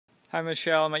Hi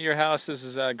Michelle, I'm at your house. This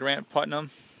is Grant Putnam.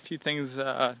 A few things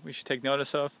we should take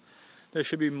notice of. There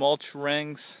should be mulch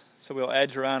rings, so we'll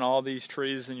edge around all these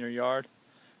trees in your yard.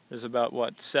 There's about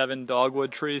 7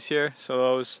 dogwood trees here, so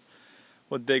those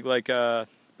will dig like about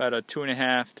a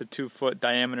 2.5 to 2 foot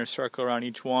diameter circle around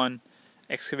each one,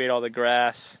 excavate all the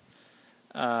grass,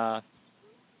 and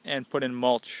put in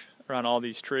mulch around all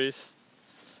these trees.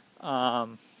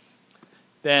 Then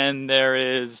there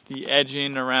is the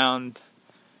edging around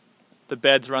the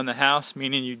beds around the house,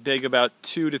 meaning you dig about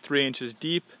 2 to 3 inches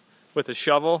deep with a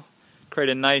shovel, create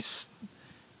a nice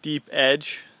deep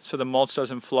edge so the mulch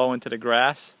doesn't flow into the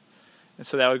grass, and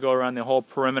so that would go around the whole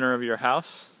perimeter of your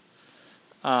house.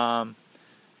 Then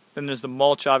there's the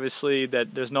mulch, obviously,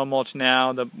 that there's no mulch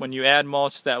now. When you add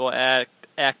mulch, that will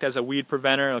act as a weed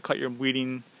preventer. It'll cut your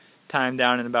weeding time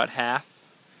down in about half.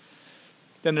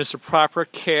 Then there's the proper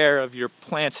care of your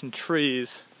plants and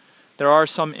trees. There are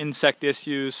some insect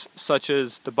issues, such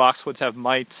as the boxwoods have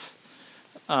mites.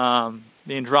 The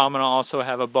andromeda also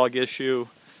have a bug issue.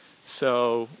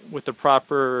 So with the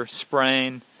proper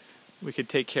spraying, we could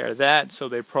take care of that so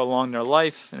they prolong their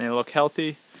life and they look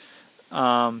healthy.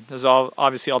 There's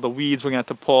obviously all the weeds we're going to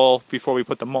have to pull before we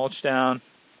put the mulch down.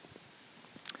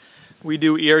 We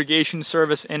do irrigation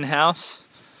service in-house.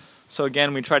 So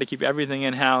again, we try to keep everything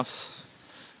in-house.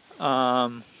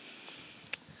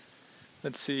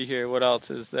 Let's see here, what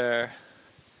else is there?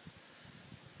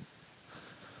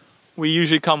 We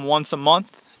usually come once a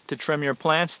month to trim your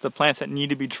plants, the plants that need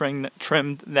to be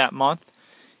trimmed that month.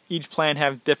 Each plant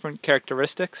have different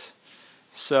characteristics.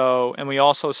 And we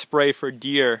also spray for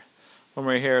deer when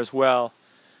we're here as well.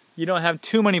 You don't have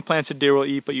too many plants that deer will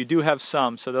eat, but you do have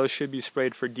some, so those should be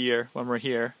sprayed for deer when we're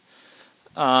here.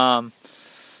 Let's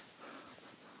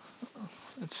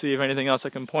see if anything else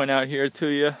I can point out here to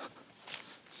you.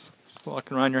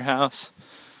 Walking around your house.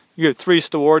 You have 3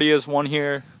 stewardias, 1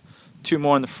 here, 2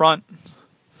 more in the front.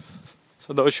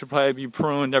 So those should probably be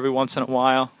pruned every once in a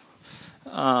while.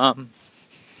 All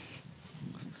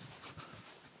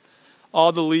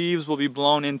the leaves will be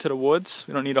blown into the woods.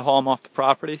 We don't need to haul them off the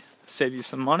property. Save you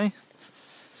some money.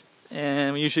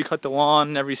 And we usually cut the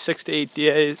lawn every 6 to 8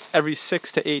 days. Every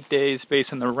 6 to 8 days,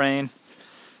 based on the rain.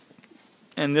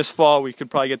 And this fall, we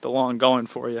could probably get the lawn going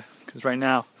for you, because right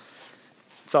now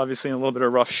it's obviously in a little bit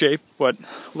of rough shape, but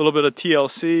a little bit of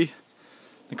TLC,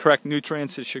 the correct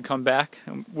nutrients, it should come back.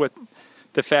 And with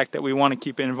the fact that we want to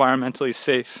keep it environmentally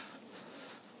safe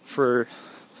for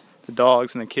the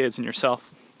dogs and the kids and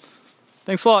yourself.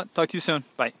 Thanks a lot. Talk to you soon.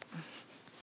 Bye.